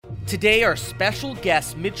Today, our special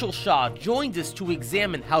guest, Mitchell Shaw, joins us to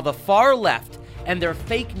examine how the far left and their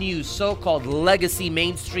fake news so-called legacy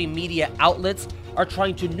mainstream media outlets are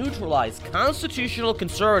trying to neutralize constitutional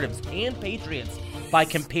conservatives and patriots by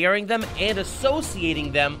comparing them and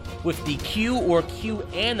associating them with the Q or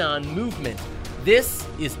QAnon movement. This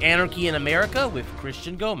is Anarchy in America with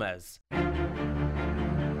Christian Gomez.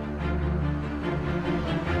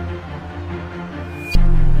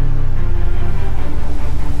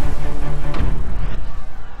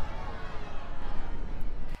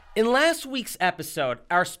 In last week's episode,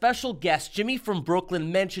 our special guest, Jimmy from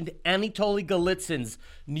Brooklyn, mentioned Anatoly Golitsyn's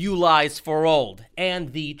New Lies for Old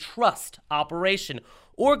and the trust operation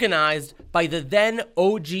organized by the then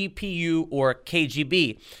OGPU or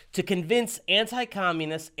KGB to convince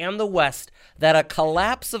anti-communists and the West that a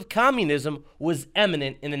collapse of communism was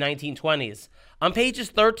imminent in the 1920s. On pages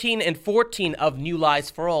 13 and 14 of New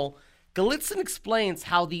Lies for All, Golitsyn explains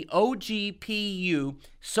how the OGPU,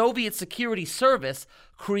 Soviet Security Service,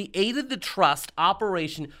 created the trust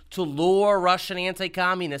operation to lure Russian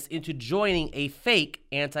anti-communists into joining a fake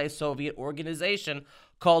anti-Soviet organization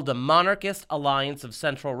called the Monarchist Alliance of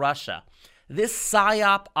Central Russia. This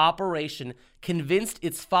PSYOP operation convinced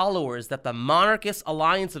its followers that the Monarchist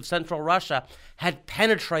Alliance of Central Russia had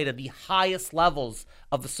penetrated the highest levels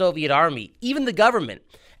of the Soviet army, even the government,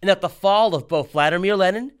 and that the fall of both Vladimir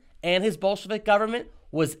Lenin and his Bolshevik government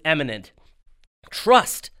was imminent.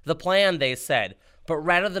 Trust the plan, they said, but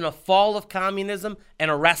rather than a fall of communism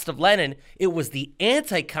and arrest of Lenin, it was the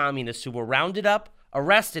anti-communists who were rounded up,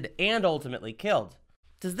 arrested, and ultimately killed.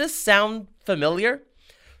 Does this sound familiar?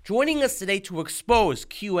 Joining us today to expose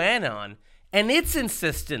QAnon and its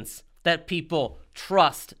insistence that people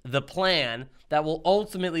trust the plan that will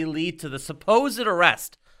ultimately lead to the supposed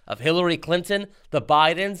arrest of Hillary Clinton, the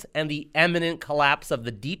Bidens, and the imminent collapse of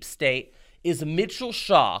the deep state is Mitchell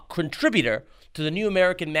Shaw, contributor to the New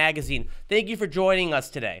American Magazine. Thank you for joining us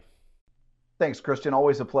today. Thanks, Christian.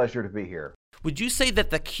 Always a pleasure to be here. Would you say that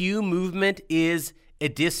the Q movement is a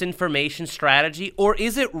disinformation strategy, or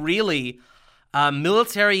is it really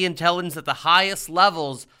military intelligence at the highest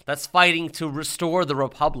levels that's fighting to restore the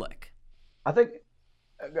republic? I think,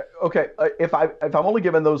 okay, if I'm only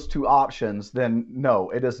given those two options, then no,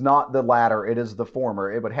 it is not the latter. It is the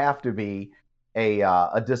former. It would have to be a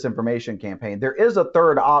disinformation campaign. There is a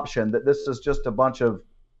third option that this is just a bunch of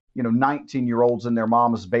 19-year-olds in their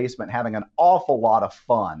mom's basement having an awful lot of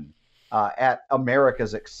fun at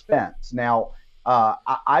America's expense. Now,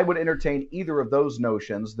 I would entertain either of those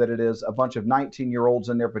notions, that it is a bunch of 19-year-olds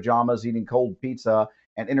in their pajamas eating cold pizza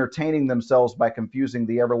and entertaining themselves by confusing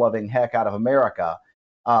the ever-loving heck out of America.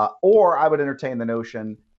 Or I would entertain the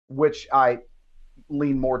notion, which I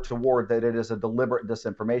lean more toward, that it is a deliberate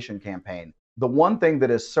disinformation campaign. The one thing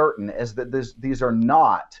that is certain is that these are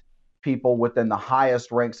not people within the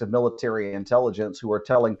highest ranks of military intelligence who are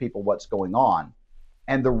telling people what's going on.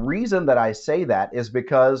 And the reason that I say that is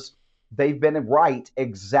because they've been right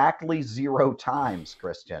exactly 0 times,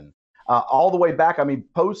 Christian. All the way back,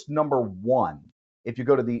 post number 1. If you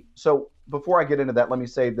go to so before I get into that, let me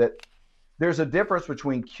say that there's a difference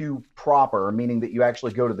between Q proper, meaning that you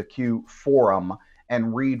actually go to the Q forum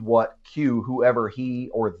and read what Q, whoever he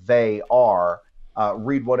or they are,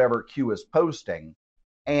 read whatever Q is posting,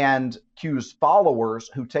 and Q's followers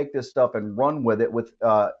who take this stuff and run with it with,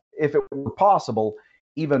 if it were possible,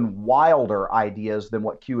 even wilder ideas than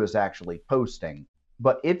what Q is actually posting.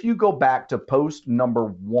 But if you go back to post number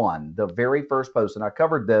 1, the very first post, and I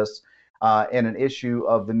covered this in an issue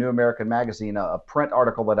of the New American Magazine, a print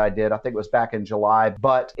article that I did, I think it was back in July.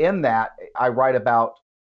 But in that, I write about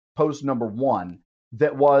post number 1,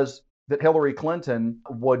 that was that Hillary Clinton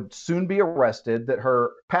would soon be arrested, that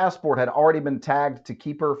her passport had already been tagged to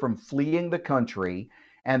keep her from fleeing the country,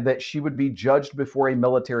 and that she would be judged before a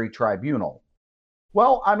military tribunal.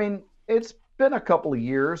 Well, it's been a couple of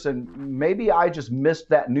years, and maybe I just missed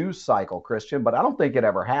that news cycle, Christian, but I don't think it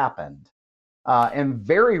ever happened. And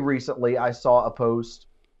very recently, I saw a post.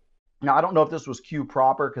 Now, I don't know if this was Q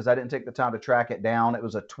proper because I didn't take the time to track it down. It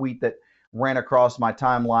was a tweet that ran across my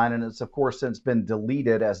timeline, and it's, of course, since been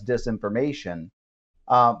deleted as disinformation.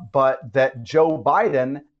 But that Joe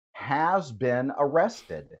Biden has been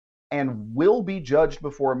arrested and will be judged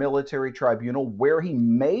before a military tribunal, where he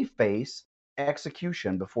may face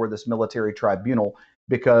execution before this military tribunal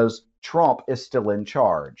because Trump is still in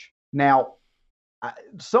charge. Now,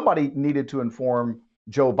 somebody needed to inform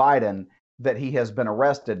Joe Biden that he has been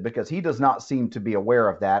arrested, because he does not seem to be aware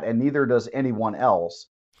of that, and neither does anyone else,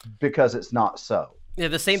 because it's not so. Yeah,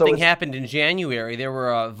 the same thing happened in January. There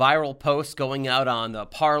were viral posts going out on the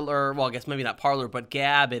Parler, well, I guess maybe not Parler, but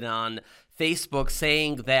Gab, and on Facebook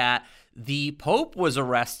saying that the Pope was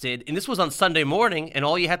arrested, and this was on Sunday morning, and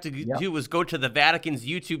all you had to do was go to the Vatican's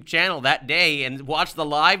YouTube channel that day and watch the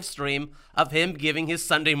live stream of him giving his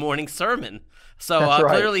Sunday morning sermon. So That's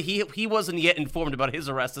right. clearly he wasn't yet informed about his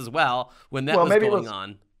arrest as well when that was going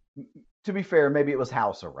on. To be fair, maybe it was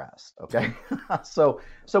house arrest. Okay. So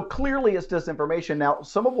clearly it's disinformation. Now,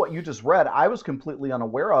 some of what you just read, I was completely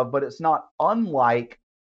unaware of, but it's not unlike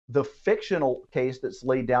the fictional case that's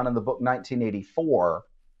laid down in the book 1984,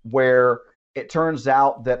 where it turns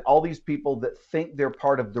out that all these people that think they're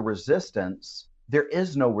part of the resistance, there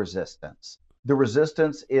is no resistance. The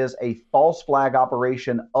resistance is a false flag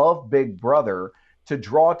operation of Big Brother to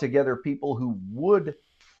draw together people who would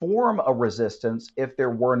form a resistance if there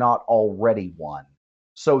were not already one.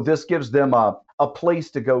 So this gives them a place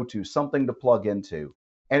to go to, something to plug into.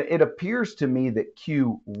 And it appears to me that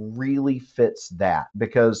Q really fits that,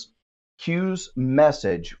 because Q's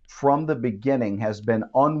message from the beginning has been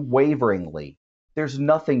unwaveringly, there's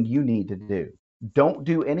nothing you need to do. Don't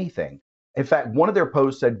do anything. In fact, one of their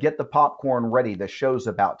posts said, get the popcorn ready, the show's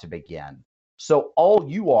about to begin. So all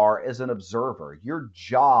you are is an observer. Your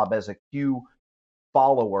job as a Q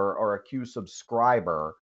follower or a Q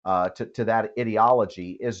subscriber to that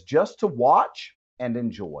ideology is just to watch and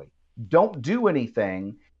enjoy. Don't do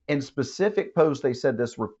anything. In specific posts, they said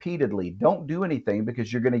this repeatedly. Don't do anything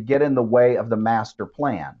because you're going to get in the way of the master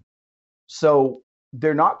plan. So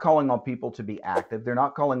they're not calling on people to be active. They're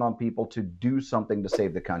not calling on people to do something to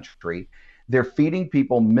save the country. They're feeding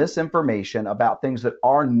people misinformation about things that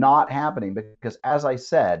are not happening because, as I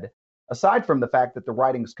said, aside from the fact that the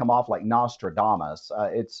writings come off like Nostradamus,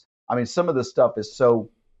 some of this stuff is so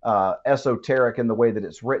esoteric in the way that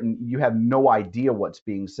it's written, you have no idea what's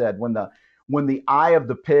being said. When the eye of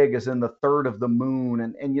the pig is in the third of the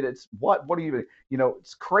moon, and yet it's what are you,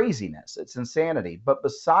 it's craziness, it's insanity. But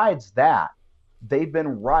besides that, they've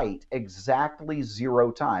been right exactly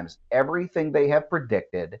 0 times. Everything they have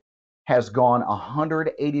predicted has gone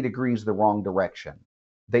 180 degrees the wrong direction.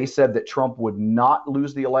 They said that Trump would not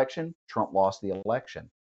lose the election. Trump lost the election.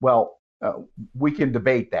 Well, we can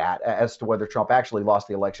debate that as to whether Trump actually lost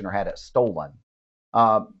the election or had it stolen.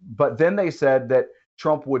 But then they said that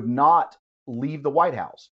Trump would not leave the White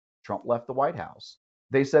House. Trump left the White House.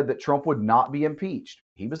 They said that Trump would not be impeached.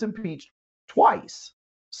 He was impeached twice.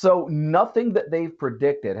 So nothing that they've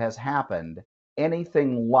predicted has happened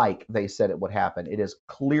anything like they said it would happen. It is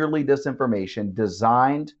clearly disinformation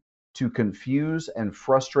designed to confuse and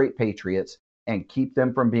frustrate patriots and keep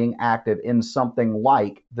them from being active in something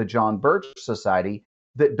like the John Birch Society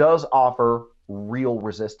that does offer real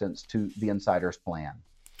resistance to the insider's plan.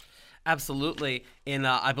 Absolutely. And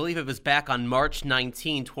I believe it was back on March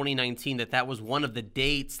 19, 2019, that was one of the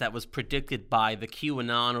dates that was predicted by the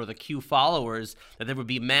QAnon or the Q followers, that there would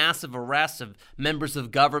be massive arrests of members of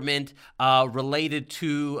government related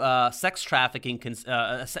to a sex trafficking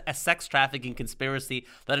conspiracy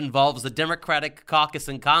that involves the Democratic caucus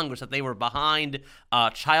in Congress, that they were behind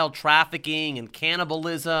child trafficking and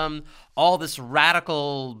cannibalism, all this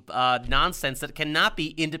radical nonsense that cannot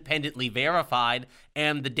be independently verified.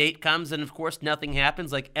 And the date comes, and of course, nothing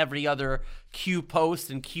happens, like every other Q post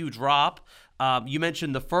and Q drop. You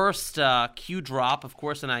mentioned the first Q drop, of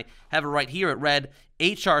course, and I have it right here. It read,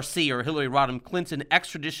 HRC, or Hillary Rodham Clinton,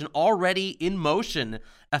 extradition already in motion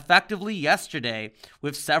effectively yesterday,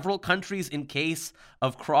 with several countries in case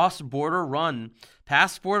of cross-border run.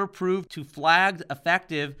 Passport approved to flagged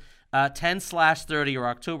effective 10/30 or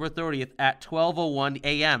October 30th at 12:01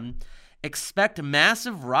 a.m. Expect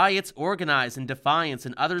massive riots organized in defiance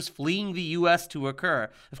and others fleeing the U.S. to occur.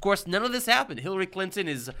 Of course, none of this happened. Hillary Clinton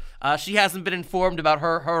she hasn't been informed about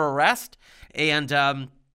her arrest. And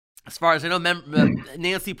as far as I know,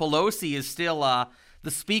 Nancy Pelosi is still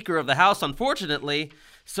the Speaker of the House, unfortunately.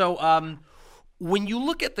 So when you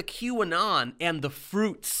look at the QAnon and the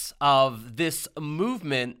fruits of this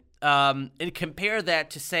movement, and compare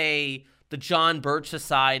that to, say, the John Birch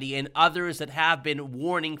Society and others that have been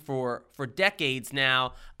warning for decades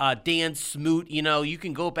now, Dan Smoot, you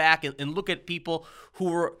can go back and look at people who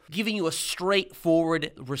were giving you a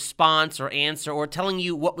straightforward response or answer, or telling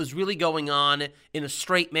you what was really going on in a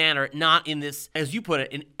straight manner, not in this, as you put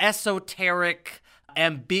it, an esoteric,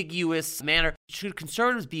 ambiguous manner. Should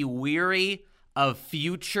conservatives be weary of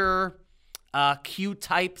future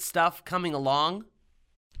Q-type stuff coming along?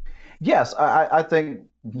 Yes, I think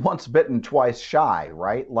once bitten, twice shy,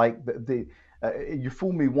 right? Like you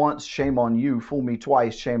fool me once, shame on you. Fool me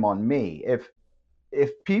twice, shame on me. If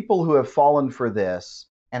people who have fallen for this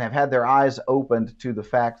and have had their eyes opened to the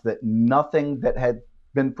fact that nothing that had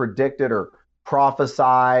been predicted or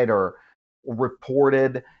prophesied or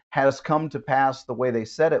reported has come to pass the way they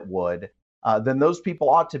said it would, then those people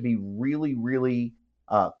ought to be really, really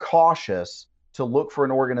cautious to look for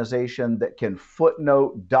an organization that can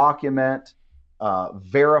footnote, document,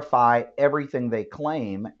 verify everything they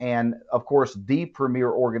claim. And of course, the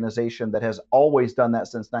premier organization that has always done that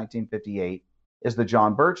since 1958 is the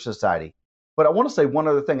John Birch Society. But I want to say one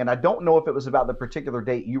other thing, and I don't know if it was about the particular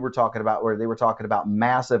date you were talking about, where they were talking about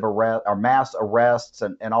mass arrests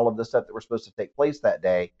and all of this stuff that were supposed to take place that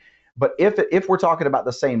day. But if we're talking about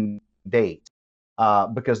the same date,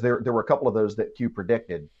 because there were a couple of those that Q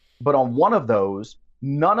predicted, but on one of those,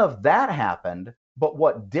 none of that happened. But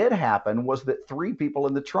what did happen was that 3 people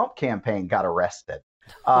in the Trump campaign got arrested.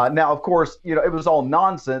 Now, of course, it was all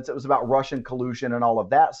nonsense. It was about Russian collusion and all of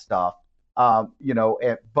that stuff.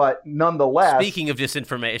 But nonetheless, speaking of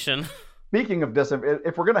disinformation,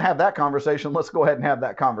 if we're going to have that conversation, let's go ahead and have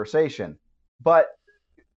that conversation. But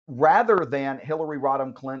rather than Hillary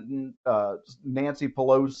Rodham Clinton, Nancy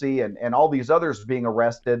Pelosi, and all these others being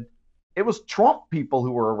arrested, it was Trump people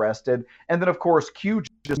who were arrested. And then, of course, Q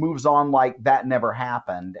just moves on like that never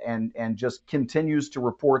happened and just continues to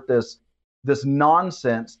report this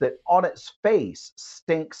nonsense that on its face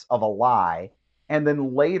stinks of a lie. And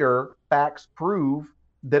then later, facts prove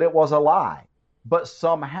that it was a lie. But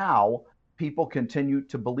somehow people continue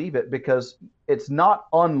to believe it, because it's not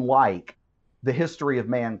unlike the history of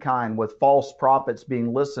mankind, with false prophets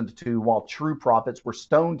being listened to while true prophets were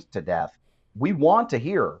stoned to death. We want to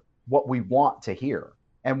hear what we want to hear.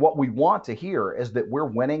 And what we want to hear is that we're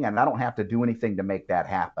winning, and I don't have to do anything to make that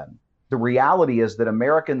happen. The reality is that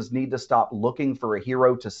Americans need to stop looking for a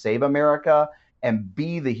hero to save America and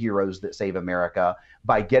be the heroes that save America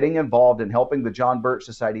by getting involved in helping the John Birch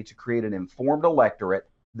Society to create an informed electorate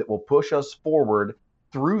that will push us forward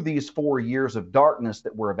through these 4 years of darkness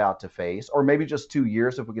that we're about to face, or maybe just 2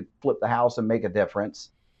 years if we could flip the house and make a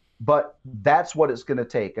difference. But that's what it's going to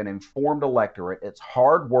take, an informed electorate. It's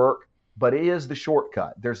hard work, but it is the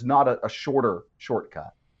shortcut. There's not a shorter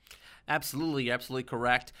shortcut. Absolutely, absolutely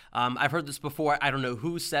correct. I've heard this before. I don't know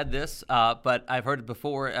who said this, but I've heard it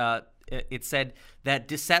before. It said that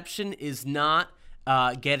deception is not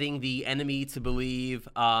getting the enemy to believe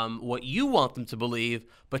what you want them to believe,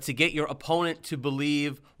 but to get your opponent to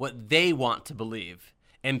believe what they want to believe.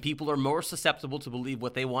 And people are more susceptible to believe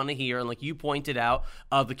what they want to hear. And like you pointed out,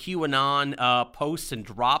 the QAnon posts and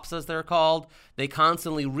drops, as they're called, they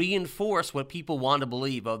constantly reinforce what people want to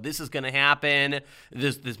believe. Oh, this is going to happen.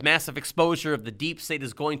 This massive exposure of the deep state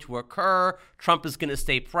is going to occur. Trump is going to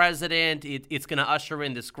stay president. It's going to usher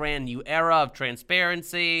in this grand new era of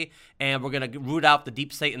transparency. And we're going to root out the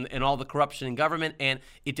deep state and all the corruption in government. And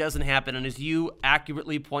it doesn't happen. And as you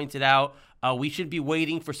accurately pointed out, we should be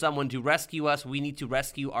waiting for someone to rescue us. We need to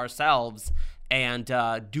rescue ourselves and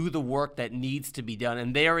do the work that needs to be done.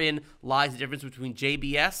 And therein lies the difference between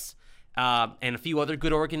JBS and a few other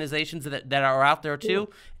good organizations that are out there too,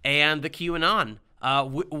 and the QAnon.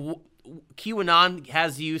 QAnon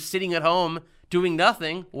has you sitting at home doing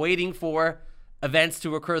nothing, waiting for events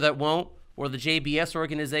to occur that won't, or the JBS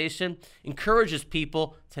organization encourages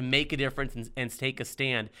people to make a difference and take a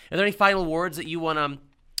stand. Are there any final words that you want to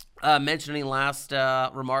mention? Any last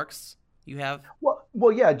remarks you have?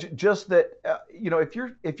 Well, yeah, just that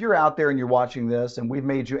if you're out there and you're watching this, and we've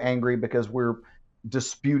made you angry because we're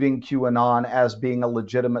disputing QAnon as being a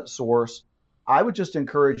legitimate source, I would just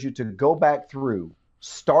encourage you to go back through,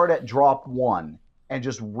 start at drop 1, and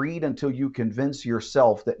just read until you convince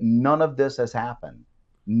yourself that none of this has happened.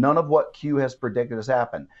 None of what Q has predicted has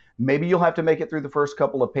happened. Maybe you'll have to make it through the first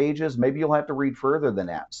couple of pages. Maybe you'll have to read further than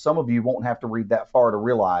that. Some of you won't have to read that far to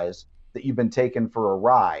realize that you've been taken for a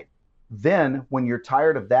ride. Then, when you're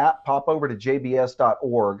tired of that, pop over to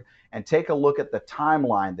jbs.org and take a look at the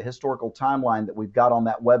timeline, the historical timeline that we've got on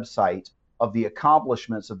that website of the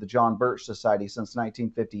accomplishments of the John Birch Society since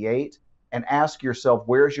 1958, and ask yourself,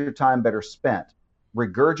 where's your time better spent?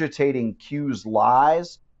 Regurgitating Q's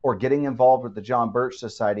lies, or getting involved with the John Birch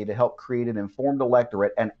Society to help create an informed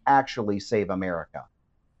electorate and actually save America?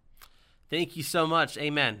 Thank you so much.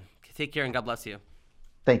 Amen. Take care and God bless you.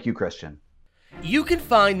 Thank you, Christian. You can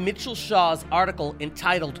find Mitchell Shaw's article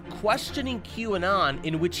entitled Questioning QAnon,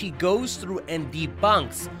 in which he goes through and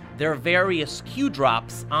debunks their various Q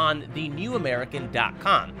drops, on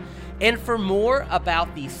thenewamerican.com. And for more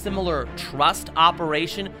about the similar trust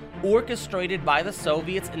operation orchestrated by the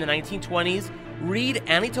Soviets in the 1920s, read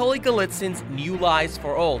Anatoly Golitsyn's New Lies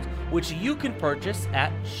for Old, which you can purchase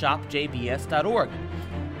at shopjbs.org.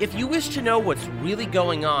 If you wish to know what's really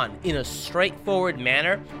going on in a straightforward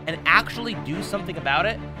manner and actually do something about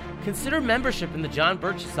it, consider membership in the John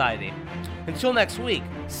Birch Society. Until next week,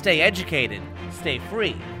 stay educated, stay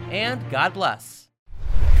free, and God bless.